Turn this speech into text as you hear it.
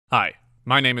Hi,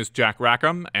 my name is Jack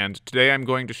Rackham, and today I'm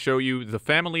going to show you the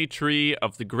family tree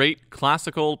of the great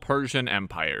classical Persian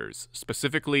empires,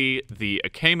 specifically the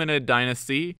Achaemenid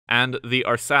Dynasty and the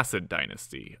Arsacid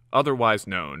Dynasty, otherwise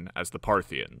known as the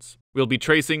Parthians. We'll be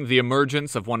tracing the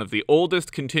emergence of one of the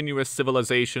oldest continuous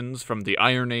civilizations from the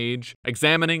Iron Age,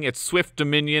 examining its swift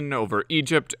dominion over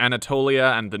Egypt, Anatolia,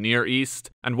 and the Near East,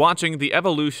 and watching the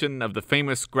evolution of the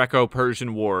famous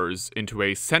Greco-Persian Wars into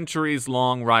a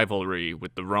centuries-long rivalry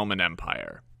with the Roman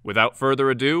Empire. Without further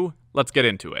ado, let's get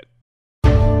into it.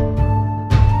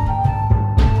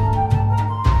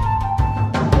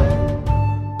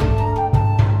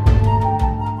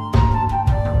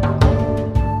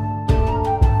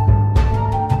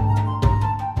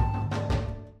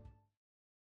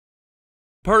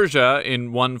 Persia,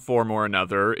 in one form or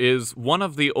another, is one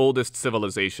of the oldest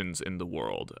civilizations in the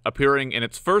world, appearing in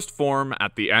its first form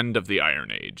at the end of the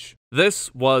Iron Age.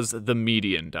 This was the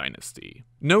Median dynasty.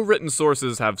 No written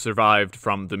sources have survived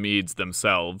from the Medes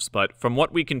themselves, but from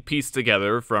what we can piece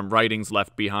together from writings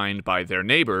left behind by their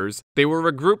neighbors, they were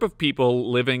a group of people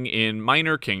living in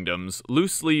minor kingdoms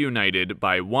loosely united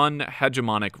by one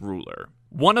hegemonic ruler.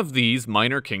 One of these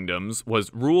minor kingdoms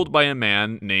was ruled by a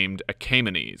man named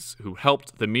Achaemenid, who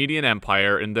helped the Median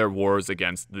Empire in their wars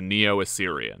against the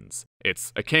Neo-Assyrians.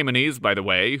 It's Achaemenid, by the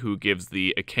way, who gives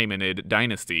the Achaemenid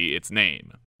dynasty its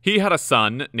name. He had a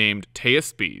son named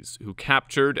Teispes, who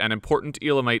captured an important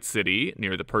Elamite city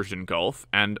near the Persian Gulf,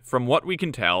 and from what we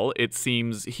can tell, it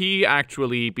seems he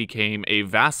actually became a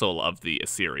vassal of the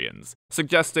Assyrians,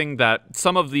 suggesting that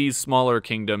some of these smaller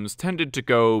kingdoms tended to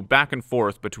go back and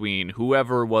forth between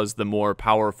whoever was the more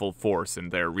powerful force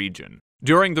in their region.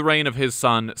 During the reign of his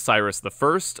son Cyrus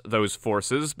I, those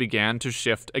forces began to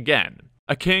shift again.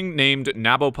 A king named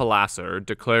Nabopolassar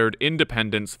declared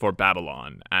independence for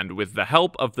Babylon, and with the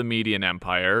help of the Median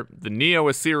Empire, the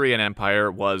Neo-Assyrian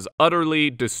Empire was utterly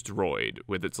destroyed,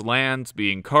 with its lands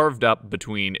being carved up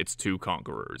between its two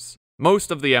conquerors.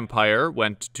 Most of the empire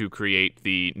went to create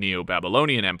the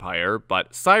Neo-Babylonian Empire,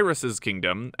 but Cyrus's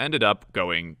kingdom ended up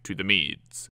going to the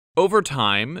Medes. Over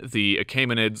time, the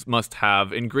Achaemenids must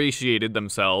have ingratiated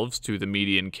themselves to the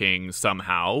Median king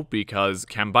somehow, because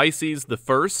Cambyses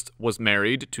I was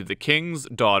married to the king's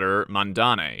daughter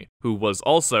Mandane, who was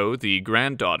also the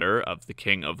granddaughter of the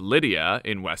king of Lydia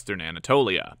in western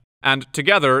Anatolia. And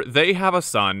together, they have a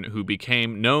son who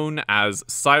became known as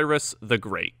Cyrus the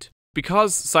Great.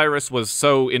 Because Cyrus was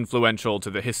so influential to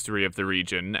the history of the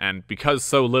region, and because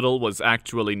so little was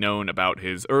actually known about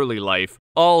his early life,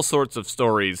 all sorts of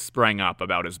stories sprang up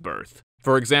about his birth.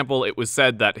 For example, it was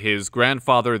said that his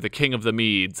grandfather, the king of the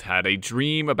Medes, had a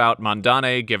dream about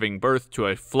Mandane giving birth to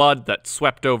a flood that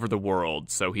swept over the world,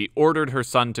 so he ordered her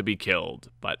son to be killed.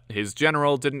 But his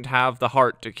general didn't have the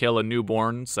heart to kill a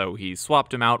newborn, so he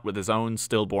swapped him out with his own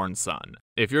stillborn son.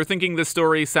 If you're thinking this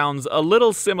story sounds a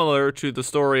little similar to the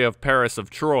story of Paris of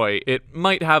Troy, it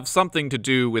might have something to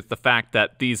do with the fact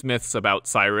that these myths about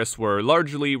Cyrus were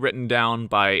largely written down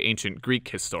by ancient Greek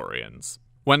historians.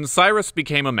 When Cyrus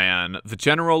became a man, the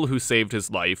general who saved his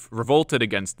life revolted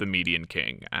against the Median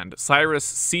king, and Cyrus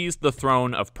seized the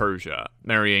throne of Persia,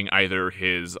 marrying either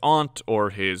his aunt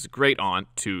or his great-aunt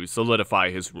to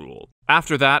solidify his rule.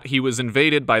 After that, he was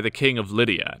invaded by the king of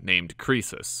Lydia, named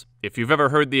Croesus. If you've ever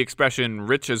heard the expression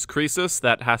rich as Croesus,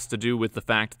 that has to do with the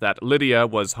fact that Lydia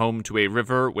was home to a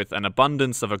river with an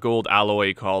abundance of a gold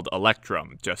alloy called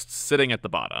electrum, just sitting at the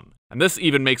bottom. And this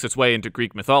even makes its way into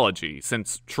Greek mythology.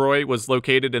 Since Troy was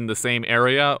located in the same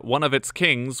area, one of its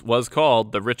kings was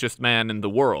called the richest man in the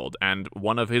world, and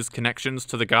one of his connections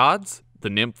to the gods? The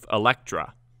nymph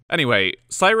Electra. Anyway,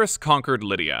 Cyrus conquered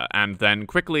Lydia, and then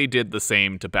quickly did the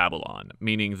same to Babylon,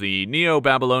 meaning the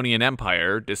Neo-Babylonian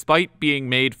Empire, despite being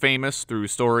made famous through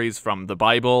stories from the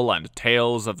Bible and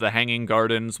tales of the Hanging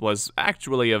Gardens, was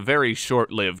actually a very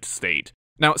short-lived state.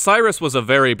 Now, Cyrus was a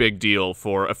very big deal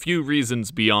for a few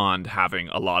reasons beyond having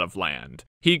a lot of land.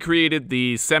 He created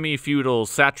the semi-feudal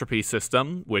satrapy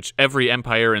system, which every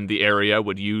empire in the area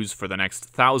would use for the next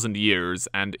 1,000 years,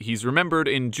 and he's remembered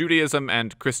in Judaism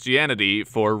and Christianity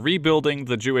for rebuilding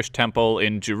the Jewish temple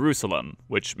in Jerusalem,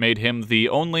 which made him the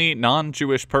only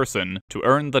non-Jewish person to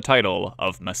earn the title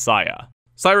of Messiah.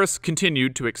 Cyrus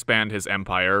continued to expand his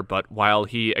empire, but while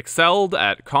he excelled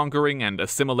at conquering and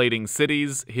assimilating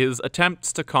cities, his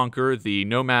attempts to conquer the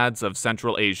nomads of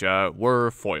Central Asia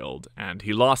were foiled, and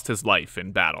he lost his life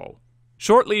in battle.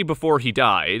 Shortly before he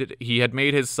died, he had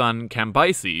made his son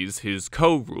Cambyses his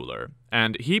co-ruler,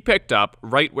 and he picked up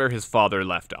right where his father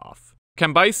left off.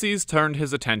 Cambyses turned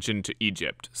his attention to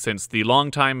Egypt, since the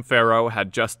longtime pharaoh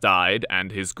had just died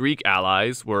and his Greek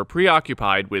allies were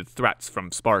preoccupied with threats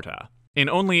from Sparta. In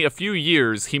only a few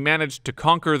years, he managed to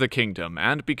conquer the kingdom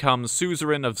and become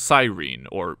suzerain of Cyrene,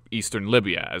 or eastern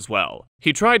Libya, as well.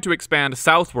 He tried to expand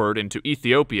southward into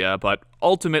Ethiopia, but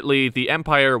ultimately the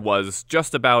empire was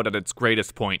just about at its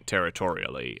greatest point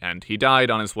territorially, and he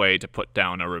died on his way to put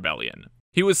down a rebellion.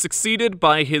 He was succeeded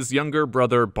by his younger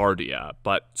brother Bardia,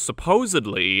 but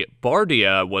supposedly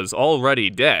Bardia was already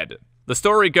dead. The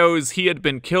story goes he had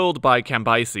been killed by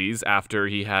Cambyses after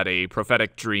he had a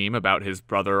prophetic dream about his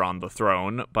brother on the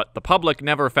throne, but the public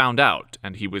never found out,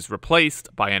 and he was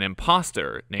replaced by an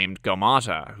impostor named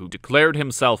Gaumata, who declared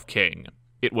himself king.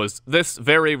 It was this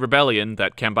very rebellion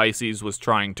that Cambyses was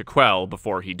trying to quell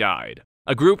before he died.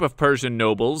 A group of Persian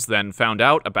nobles then found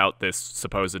out about this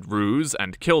supposed ruse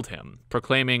and killed him,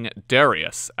 proclaiming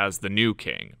Darius as the new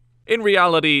king. In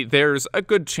reality, there's a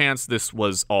good chance this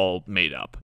was all made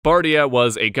up. Bardia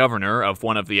was a governor of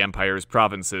one of the empire's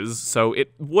provinces, so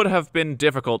it would have been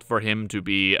difficult for him to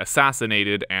be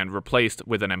assassinated and replaced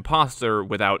with an impostor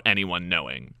without anyone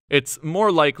knowing. It's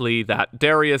more likely that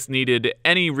Darius needed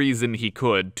any reason he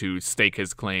could to stake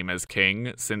his claim as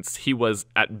king, since he was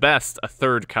at best a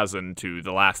third cousin to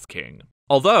the last king.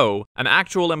 Although, an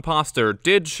actual impostor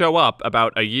did show up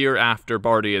about a year after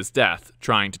Bardia's death,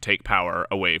 trying to take power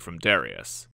away from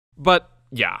Darius. But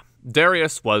yeah,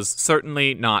 Darius was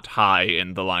certainly not high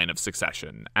in the line of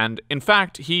succession, and in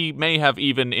fact, he may have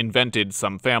even invented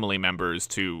some family members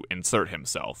to insert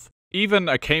himself. Even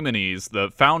Achaemenid, the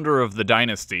founder of the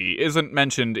dynasty, isn't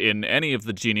mentioned in any of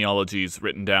the genealogies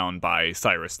written down by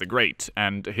Cyrus the Great,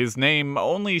 and his name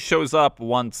only shows up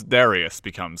once Darius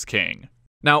becomes king.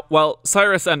 Now, while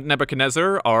Cyrus and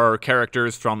Nebuchadnezzar are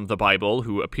characters from the Bible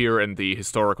who appear in the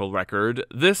historical record,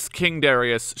 this King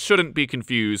Darius shouldn't be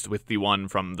confused with the one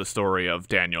from the story of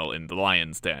Daniel in the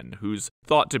lion's den, who's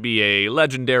thought to be a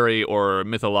legendary or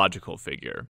mythological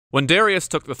figure. When Darius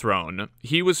took the throne,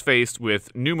 he was faced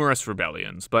with numerous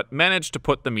rebellions, but managed to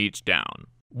put them each down.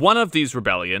 One of these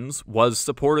rebellions was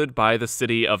supported by the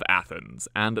city of Athens,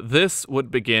 and this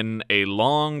would begin a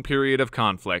long period of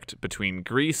conflict between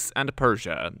Greece and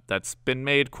Persia that's been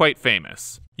made quite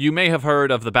famous. You may have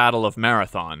heard of the Battle of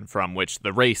Marathon, from which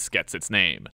the race gets its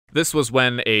name. This was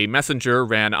when a messenger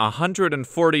ran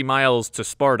 140 miles to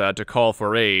Sparta to call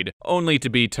for aid, only to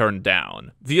be turned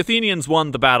down. The Athenians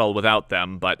won the battle without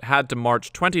them, but had to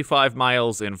march 25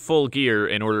 miles in full gear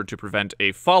in order to prevent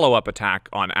a follow-up attack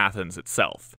on Athens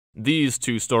itself. These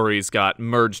two stories got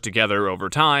merged together over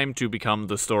time to become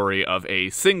the story of a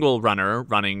single runner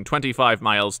running 25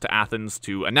 miles to Athens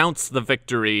to announce the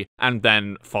victory and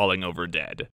then falling over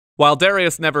dead. While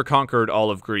Darius never conquered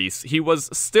all of Greece, he was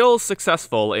still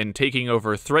successful in taking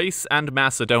over Thrace and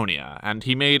Macedonia, and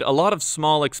he made a lot of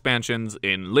small expansions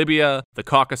in Libya, the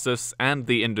Caucasus, and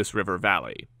the Indus River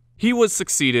Valley. He was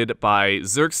succeeded by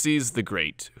Xerxes the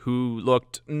Great, who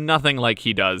looked nothing like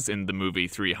he does in the movie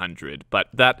 300, but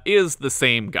that is the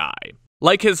same guy.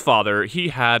 Like his father, he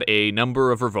had a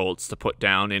number of revolts to put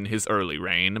down in his early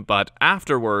reign, but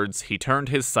afterwards he turned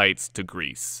his sights to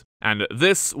Greece. And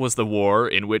this was the war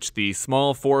in which the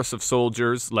small force of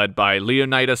soldiers led by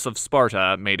Leonidas of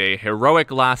Sparta made a heroic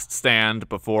last stand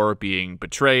before being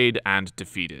betrayed and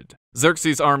defeated.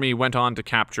 Xerxes' army went on to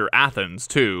capture Athens,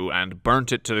 too, and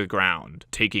burnt it to the ground,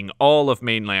 taking all of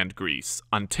mainland Greece,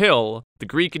 until the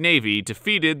Greek navy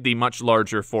defeated the much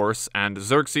larger force and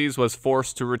Xerxes was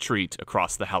forced to retreat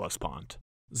across the Hellespont.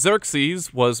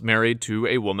 Xerxes was married to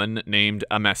a woman named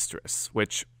Amestris,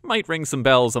 which might ring some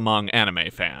bells among anime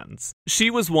fans. She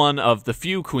was one of the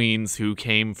few queens who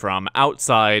came from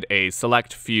outside a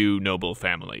select few noble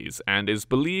families, and is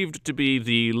believed to be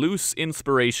the loose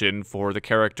inspiration for the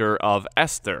character of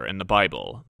Esther in the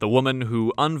Bible, the woman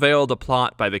who unveiled a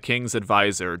plot by the king's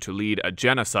advisor to lead a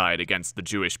genocide against the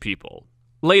Jewish people.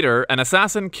 Later, an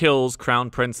assassin kills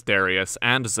Crown Prince Darius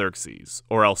and Xerxes,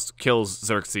 or else kills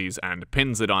Xerxes and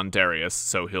pins it on Darius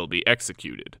so he'll be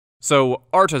executed. So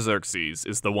Artaxerxes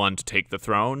is the one to take the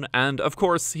throne, and of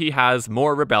course he has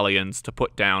more rebellions to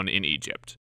put down in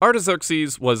Egypt.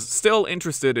 Artaxerxes was still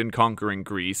interested in conquering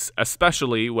Greece,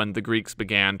 especially when the Greeks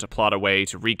began to plot a way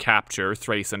to recapture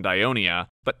Thrace and Ionia,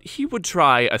 but he would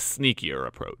try a sneakier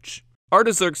approach.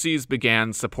 Artaxerxes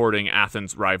began supporting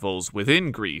Athens' rivals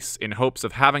within Greece in hopes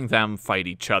of having them fight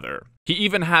each other. He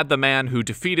even had the man who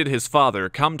defeated his father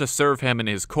come to serve him in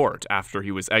his court after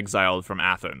he was exiled from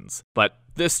Athens. But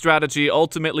this strategy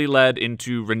ultimately led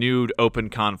into renewed open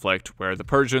conflict where the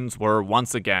Persians were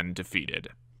once again defeated.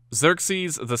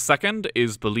 Xerxes II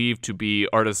is believed to be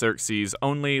Artaxerxes'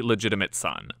 only legitimate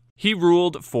son. He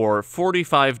ruled for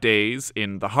 45 days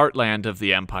in the heartland of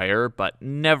the empire, but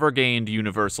never gained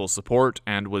universal support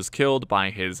and was killed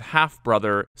by his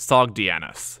half-brother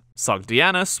Sogdianus.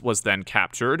 Sogdianus was then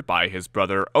captured by his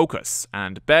brother Ochus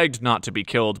and begged not to be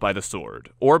killed by the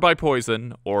sword, or by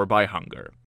poison, or by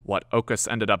hunger. What Ochus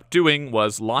ended up doing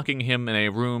was locking him in a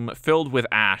room filled with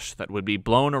ash that would be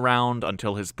blown around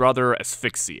until his brother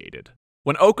asphyxiated.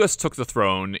 When Ochus took the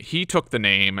throne, he took the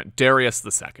name Darius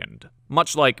II.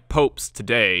 Much like popes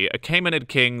today, Achaemenid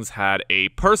kings had a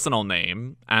personal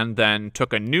name and then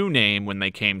took a new name when they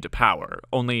came to power,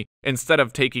 only instead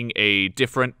of taking a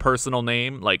different personal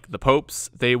name like the popes,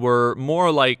 they were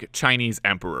more like Chinese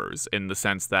emperors in the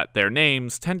sense that their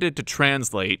names tended to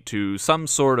translate to some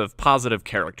sort of positive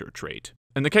character trait.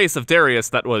 In the case of Darius,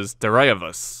 that was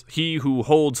Darius, he who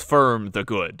holds firm the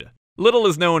good. Little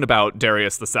is known about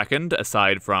Darius II,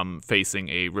 aside from facing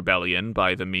a rebellion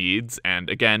by the Medes and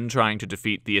again trying to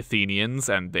defeat the Athenians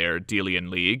and their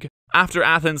Delian League. After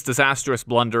Athens' disastrous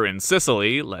blunder in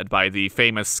Sicily, led by the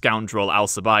famous scoundrel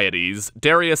Alcibiades,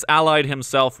 Darius allied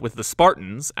himself with the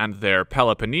Spartans and their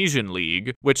Peloponnesian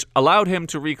League, which allowed him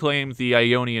to reclaim the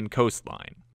Ionian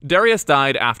coastline. Darius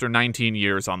died after 19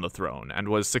 years on the throne, and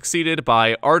was succeeded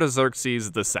by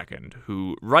Artaxerxes II,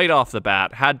 who right off the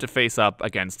bat had to face up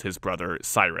against his brother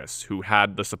Cyrus, who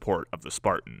had the support of the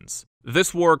Spartans.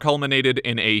 This war culminated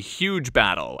in a huge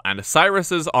battle, and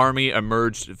Cyrus's army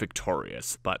emerged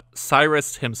victorious, but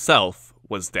Cyrus himself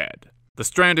was dead. The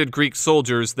stranded Greek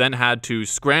soldiers then had to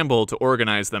scramble to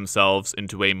organize themselves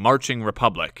into a marching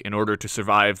republic in order to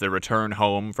survive their return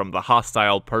home from the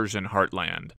hostile Persian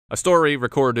heartland, a story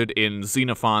recorded in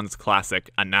Xenophon's classic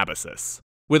Anabasis.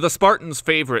 With the Spartans'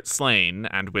 favorite slain,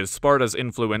 and with Sparta's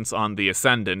influence on the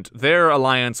ascendant, their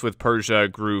alliance with Persia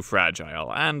grew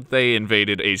fragile, and they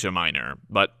invaded Asia Minor.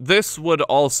 But this would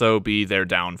also be their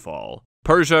downfall.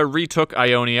 Persia retook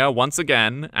Ionia once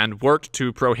again and worked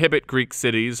to prohibit Greek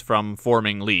cities from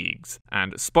forming leagues,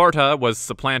 and Sparta was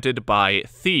supplanted by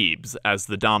Thebes as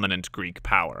the dominant Greek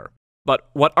power. But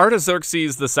what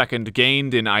Artaxerxes II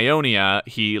gained in Ionia,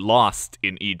 he lost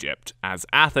in Egypt, as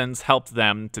Athens helped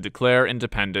them to declare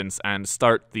independence and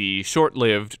start the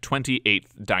short-lived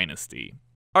 28th dynasty.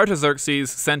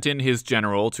 Artaxerxes sent in his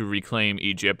general to reclaim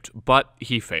Egypt, but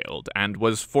he failed and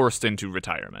was forced into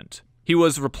retirement. He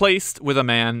was replaced with a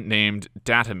man named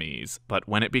Datames, but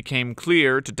when it became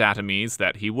clear to Datames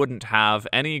that he wouldn't have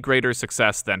any greater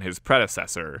success than his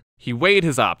predecessor, he weighed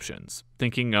his options,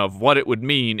 thinking of what it would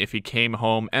mean if he came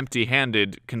home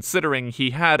empty-handed, considering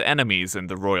he had enemies in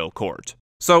the royal court.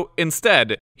 So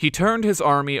instead, he turned his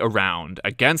army around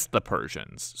against the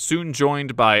Persians, soon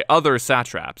joined by other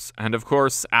satraps, and of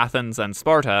course Athens and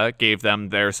Sparta gave them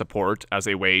their support as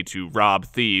a way to rob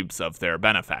Thebes of their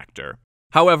benefactor.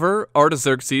 However,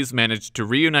 Artaxerxes managed to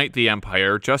reunite the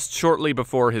empire just shortly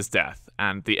before his death,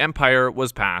 and the empire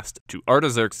was passed to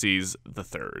Artaxerxes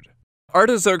III.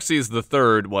 Artaxerxes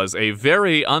III was a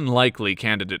very unlikely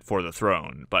candidate for the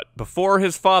throne, but before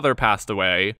his father passed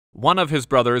away, one of his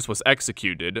brothers was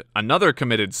executed, another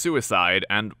committed suicide,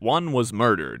 and one was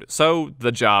murdered, so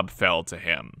the job fell to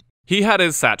him. He had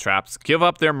his satraps give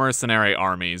up their mercenary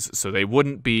armies so they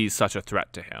wouldn't be such a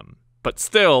threat to him. But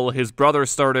still, his brother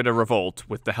started a revolt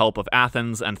with the help of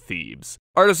Athens and Thebes.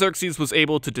 Artaxerxes was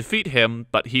able to defeat him,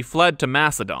 but he fled to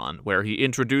Macedon, where he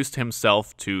introduced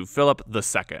himself to Philip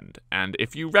II, and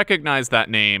if you recognize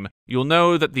that name, you'll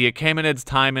know that the Achaemenids'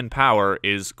 time in power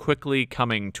is quickly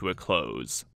coming to a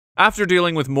close. After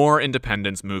dealing with more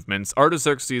independence movements,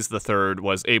 Artaxerxes III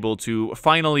was able to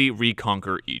finally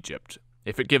reconquer Egypt.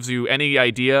 If it gives you any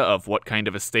idea of what kind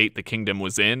of a state the kingdom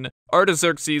was in,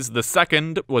 Artaxerxes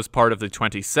II was part of the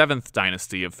 27th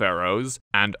dynasty of pharaohs,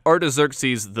 and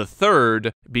Artaxerxes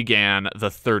III began the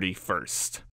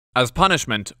 31st. As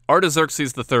punishment,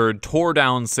 Artaxerxes III tore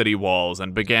down city walls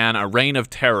and began a reign of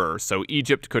terror so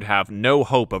Egypt could have no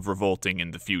hope of revolting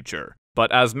in the future.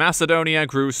 But as Macedonia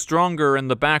grew stronger in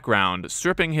the background,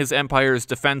 stripping his empire's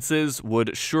defenses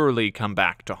would surely come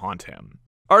back to haunt him.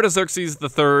 Artaxerxes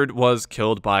III was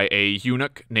killed by a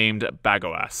eunuch named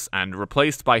Bagoas and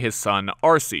replaced by his son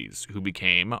Arses, who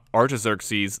became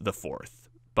Artaxerxes IV.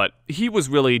 But he was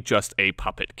really just a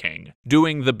puppet king,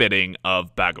 doing the bidding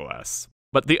of Bagoas.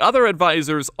 But the other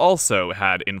advisors also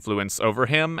had influence over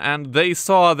him, and they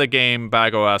saw the game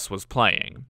Bagoas was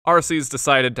playing. Arses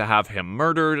decided to have him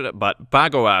murdered, but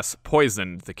Bagoas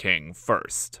poisoned the king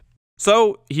first.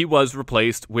 So he was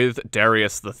replaced with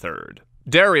Darius III.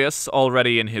 Darius,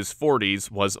 already in his 40s,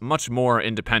 was much more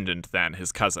independent than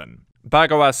his cousin.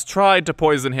 Bagoas tried to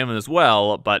poison him as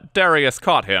well, but Darius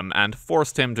caught him and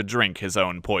forced him to drink his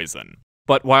own poison.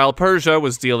 But while Persia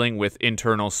was dealing with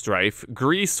internal strife,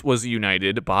 Greece was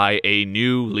united by a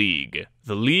new league,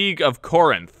 the League of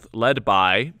Corinth, led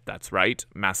by, that's right,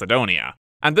 Macedonia.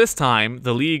 And this time,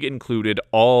 the League included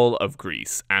all of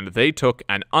Greece, and they took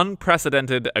an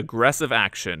unprecedented aggressive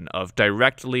action of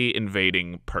directly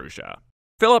invading Persia.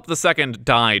 Philip II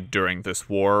died during this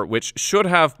war, which should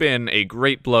have been a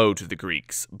great blow to the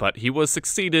Greeks, but he was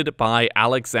succeeded by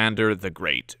Alexander the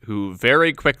Great, who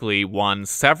very quickly won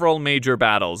several major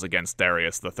battles against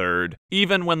Darius III,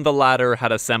 even when the latter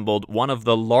had assembled one of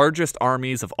the largest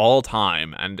armies of all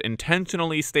time and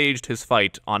intentionally staged his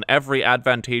fight on every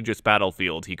advantageous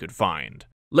battlefield he could find.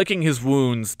 Licking his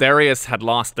wounds, Darius had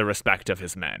lost the respect of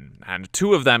his men, and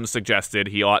 2 of them suggested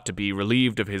he ought to be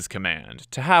relieved of his command,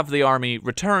 to have the army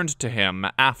returned to him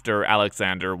after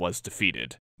Alexander was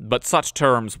defeated. But such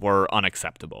terms were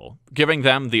unacceptable. Giving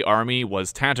them the army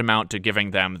was tantamount to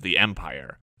giving them the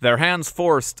empire. Their hands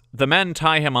forced, the men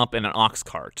tie him up in an ox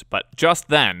cart, but just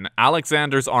then,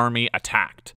 Alexander's army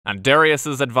attacked, and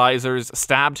Darius's advisors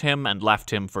stabbed him and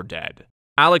left him for dead.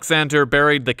 Alexander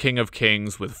buried the King of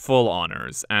Kings with full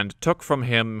honors, and took from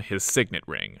him his signet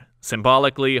ring,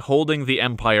 symbolically holding the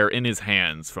empire in his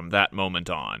hands from that moment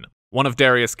on. One of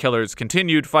Darius' killers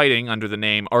continued fighting under the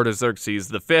name Artaxerxes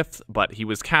V, but he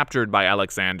was captured by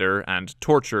Alexander and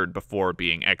tortured before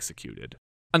being executed.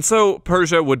 And so,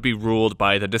 Persia would be ruled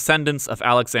by the descendants of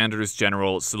Alexander's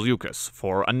general Seleucus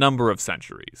for a number of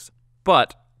centuries.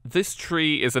 But this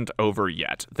tree isn't over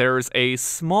yet. There's a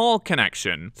small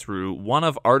connection through one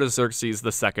of Artaxerxes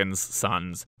II's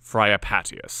sons,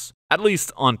 Phryapatius. At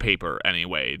least on paper,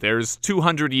 anyway. There's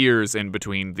 200 years in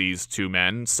between these 2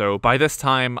 men, so by this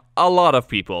time, a lot of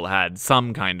people had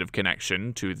some kind of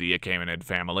connection to the Achaemenid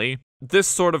family. This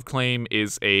sort of claim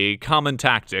is a common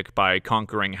tactic by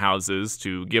conquering houses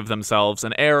to give themselves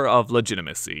an air of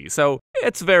legitimacy, so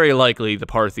it's very likely the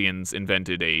Parthians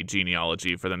invented a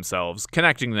genealogy for themselves,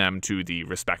 connecting them to the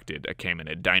respected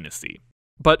Achaemenid dynasty.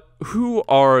 But who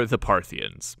are the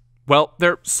Parthians? Well,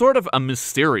 they're sort of a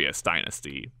mysterious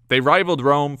dynasty. They rivaled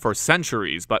Rome for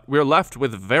centuries, but we're left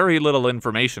with very little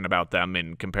information about them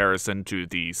in comparison to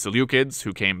the Seleucids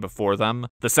who came before them,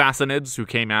 the Sassanids who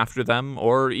came after them,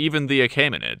 or even the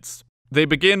Achaemenids. They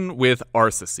begin with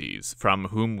Arsaces, from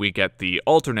whom we get the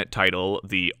alternate title,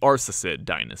 the Arsacid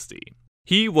dynasty.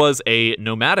 He was a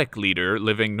nomadic leader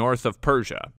living north of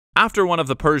Persia. After one of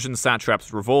the Persian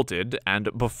satraps revolted, and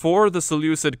before the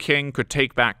Seleucid king could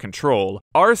take back control,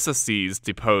 Arsaces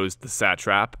deposed the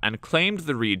satrap and claimed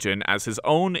the region as his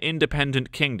own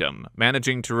independent kingdom,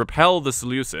 managing to repel the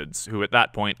Seleucids, who at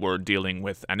that point were dealing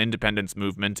with an independence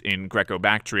movement in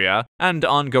Greco-Bactria and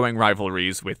ongoing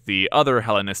rivalries with the other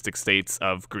Hellenistic states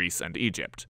of Greece and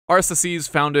Egypt. Arsaces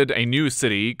founded a new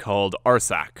city called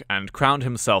Arsac and crowned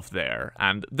himself there,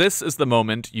 and this is the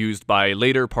moment used by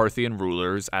later Parthian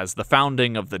rulers as the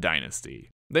founding of the dynasty.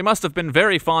 They must have been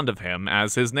very fond of him,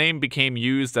 as his name became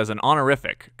used as an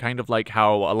honorific, kind of like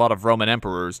how a lot of Roman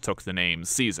emperors took the name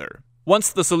Caesar.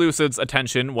 Once the Seleucids'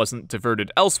 attention wasn't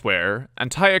diverted elsewhere,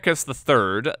 Antiochus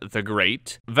III, the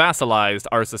Great, vassalized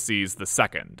Arsaces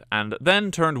II, and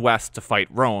then turned west to fight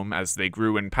Rome as they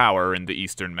grew in power in the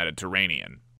eastern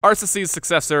Mediterranean. Arsaces'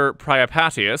 successor,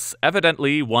 Phryapatius,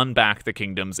 evidently won back the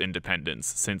kingdom's independence,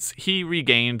 since he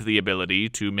regained the ability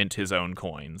to mint his own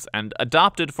coins, and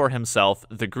adopted for himself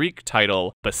the Greek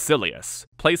title Basilius,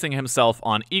 placing himself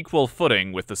on equal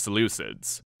footing with the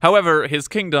Seleucids. However, his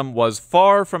kingdom was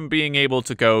far from being able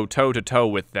to go toe-to-toe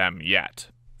with them yet.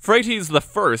 Phraates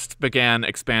I began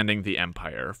expanding the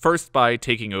empire, first by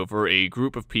taking over a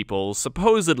group of people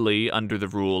supposedly under the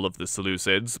rule of the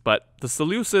Seleucids, but the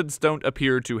Seleucids don't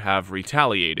appear to have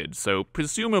retaliated, so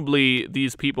presumably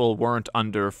these people weren't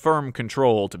under firm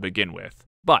control to begin with.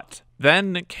 But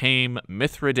then came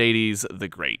Mithridates the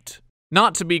Great.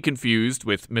 Not to be confused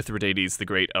with Mithridates the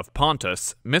Great of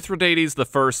Pontus, Mithridates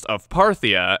I of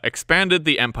Parthia expanded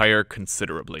the empire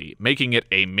considerably, making it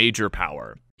a major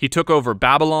power. He took over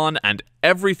Babylon and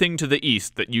everything to the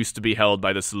east that used to be held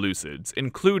by the Seleucids,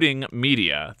 including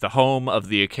Media, the home of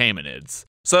the Achaemenids.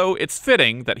 So it's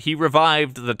fitting that he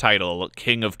revived the title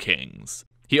King of Kings.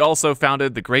 He also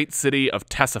founded the great city of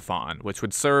Ctesiphon, which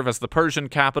would serve as the Persian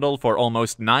capital for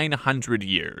almost 900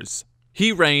 years.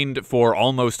 He reigned for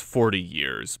almost 40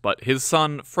 years, but his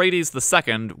son Phraates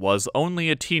II was only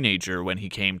a teenager when he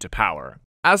came to power.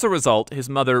 As a result, his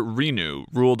mother Renu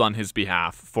ruled on his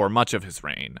behalf for much of his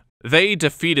reign. They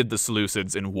defeated the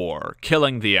Seleucids in war,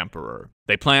 killing the emperor.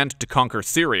 They planned to conquer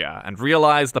Syria and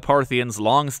realized the Parthians'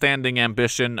 long-standing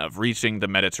ambition of reaching the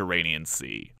Mediterranean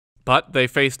Sea. But they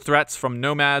faced threats from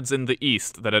nomads in the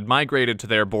east that had migrated to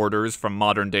their borders from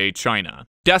modern-day China.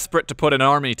 Desperate to put an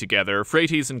army together,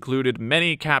 Phraates included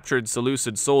many captured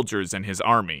Seleucid soldiers in his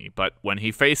army, but when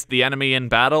he faced the enemy in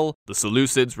battle, the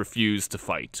Seleucids refused to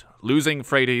fight, losing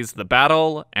Phraates the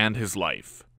battle and his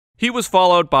life. He was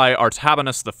followed by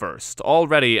Artabanus I,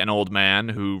 already an old man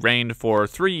who reigned for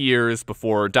 3 years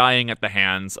before dying at the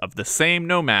hands of the same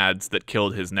nomads that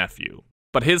killed his nephew.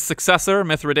 But his successor,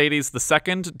 Mithridates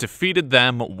II, defeated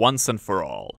them once and for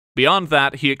all. Beyond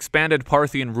that, he expanded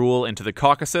Parthian rule into the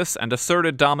Caucasus and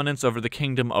asserted dominance over the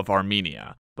kingdom of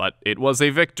Armenia. But it was a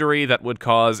victory that would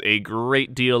cause a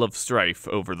great deal of strife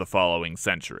over the following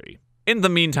century. In the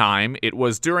meantime, it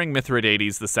was during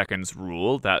Mithridates II's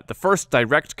rule that the first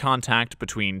direct contact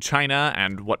between China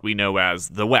and what we know as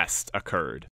the West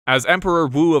occurred. As Emperor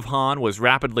Wu of Han was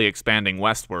rapidly expanding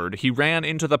westward, he ran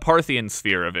into the Parthian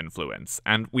sphere of influence,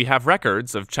 and we have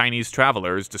records of Chinese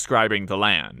travelers describing the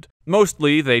land.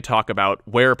 Mostly, they talk about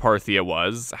where Parthia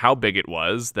was, how big it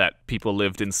was, that people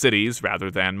lived in cities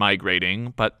rather than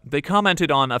migrating, but they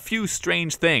commented on a few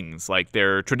strange things, like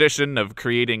their tradition of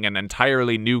creating an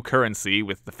entirely new currency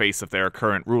with the face of their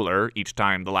current ruler each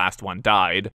time the last one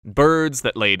died, birds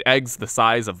that laid eggs the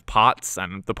size of pots,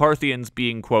 and the Parthians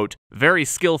being, quote, very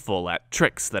skillful at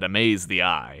tricks that amaze the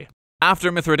eye.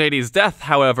 After Mithridates' death,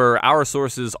 however, our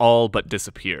sources all but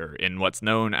disappear in what's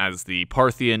known as the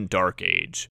Parthian Dark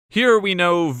Age. Here we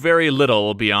know very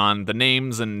little beyond the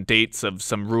names and dates of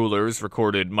some rulers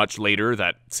recorded much later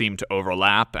that seem to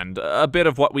overlap, and a bit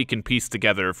of what we can piece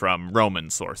together from Roman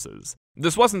sources.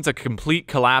 This wasn't a complete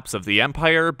collapse of the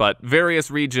empire, but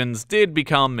various regions did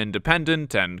become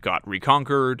independent and got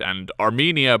reconquered, and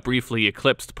Armenia briefly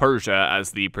eclipsed Persia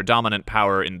as the predominant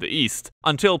power in the east,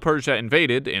 until Persia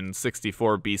invaded in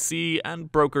 64 BC and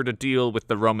brokered a deal with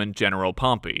the Roman general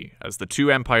Pompey, as the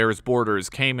two empires' borders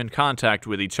came in contact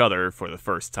with each other for the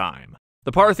first time.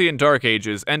 The Parthian Dark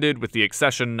Ages ended with the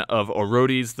accession of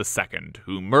Orodes II,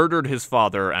 who murdered his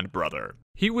father and brother.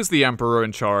 He was the emperor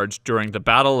in charge during the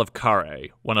Battle of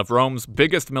Carrhae, one of Rome's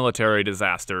biggest military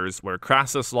disasters, where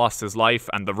Crassus lost his life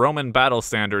and the Roman battle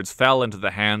standards fell into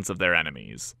the hands of their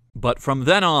enemies. But from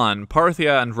then on,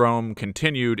 Parthia and Rome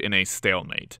continued in a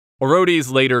stalemate.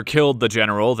 Orodes later killed the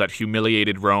general that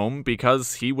humiliated Rome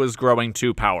because he was growing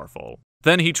too powerful.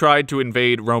 Then he tried to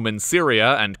invade Roman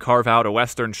Syria and carve out a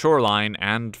western shoreline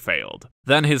and failed.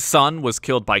 Then his son was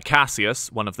killed by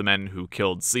Cassius, one of the men who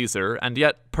killed Caesar, and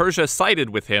yet Persia sided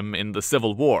with him in the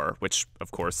Civil War, which, of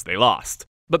course, they lost.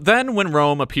 But then, when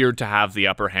Rome appeared to have the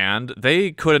upper hand,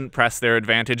 they couldn't press their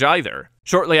advantage either.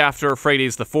 Shortly after,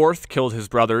 Phraates IV killed his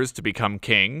brothers to become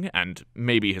king, and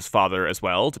maybe his father as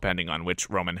well, depending on which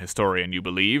Roman historian you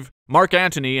believe. Mark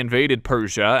Antony invaded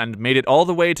Persia and made it all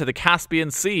the way to the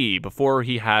Caspian Sea before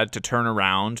he had to turn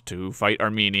around to fight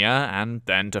Armenia and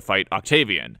then to fight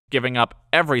Octavian, giving up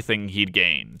everything he'd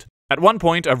gained. At one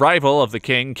point, a rival of the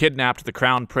king kidnapped the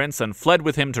crown prince and fled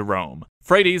with him to Rome.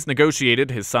 Phraates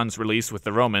negotiated his son's release with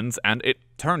the Romans, and it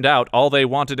turned out all they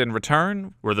wanted in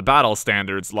return were the battle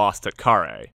standards lost at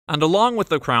Carrhae. And along with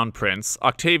the crown prince,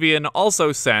 Octavian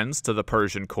also sends to the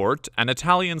Persian court an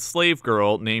Italian slave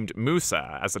girl named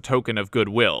Musa as a token of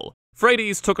goodwill.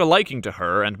 Phraates took a liking to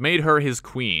her and made her his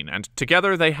queen, and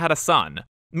together they had a son.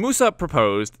 Musa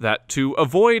proposed that to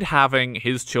avoid having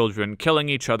his children killing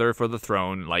each other for the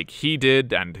throne like he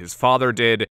did and his father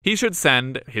did, he should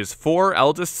send his 4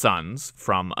 eldest sons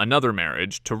from another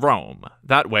marriage to Rome.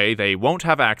 That way they won't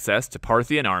have access to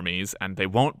Parthian armies and they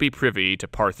won't be privy to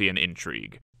Parthian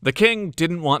intrigue. The king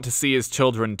didn't want to see his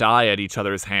children die at each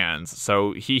other's hands,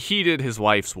 so he heeded his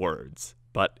wife's words.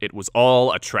 But it was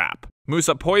all a trap.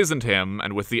 Musa poisoned him,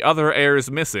 and with the other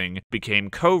heirs missing, became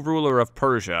co-ruler of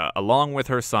Persia along with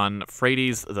her son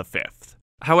Phraates V.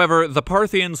 However, the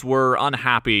Parthians were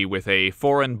unhappy with a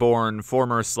foreign-born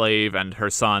former slave and her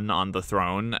son on the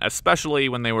throne, especially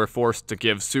when they were forced to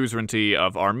give suzerainty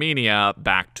of Armenia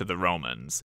back to the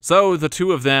Romans. So the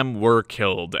two of them were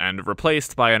killed and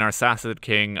replaced by an Arsacid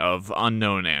king of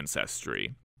unknown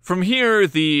ancestry. From here,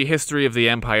 the history of the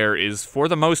empire is for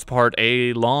the most part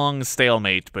a long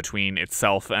stalemate between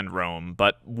itself and Rome,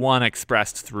 but one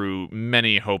expressed through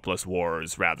many hopeless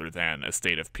wars rather than a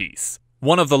state of peace.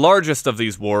 One of the largest of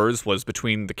these wars was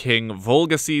between the king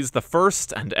Vologases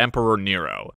I and Emperor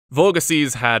Nero.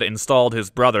 Vologases had installed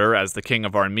his brother as the king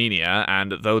of Armenia,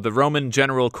 and though the Roman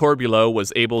general Corbulo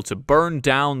was able to burn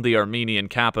down the Armenian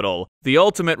capital, the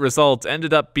ultimate result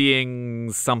ended up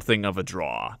being something of a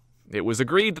draw. It was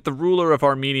agreed that the ruler of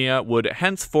Armenia would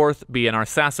henceforth be an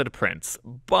Arsacid prince,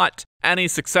 but any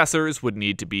successors would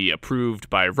need to be approved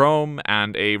by Rome,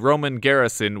 and a Roman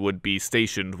garrison would be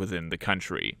stationed within the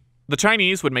country. The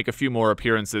Chinese would make a few more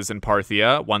appearances in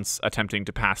Parthia, once attempting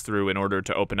to pass through in order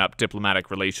to open up diplomatic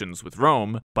relations with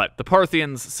Rome, but the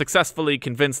Parthians successfully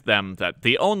convinced them that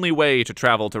the only way to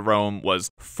travel to Rome was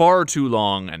far too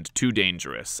long and too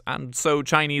dangerous, and so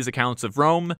Chinese accounts of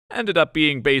Rome ended up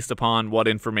being based upon what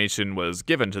information was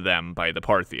given to them by the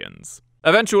Parthians.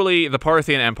 Eventually, the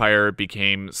Parthian Empire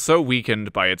became so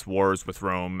weakened by its wars with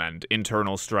Rome and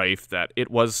internal strife that it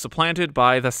was supplanted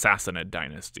by the Sassanid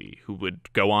dynasty, who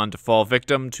would go on to fall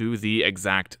victim to the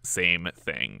exact same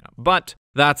thing. But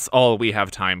that's all we have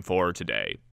time for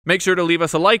today. Make sure to leave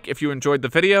us a like if you enjoyed the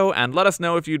video, and let us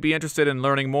know if you'd be interested in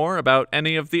learning more about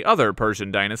any of the other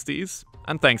Persian dynasties.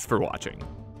 And thanks for watching.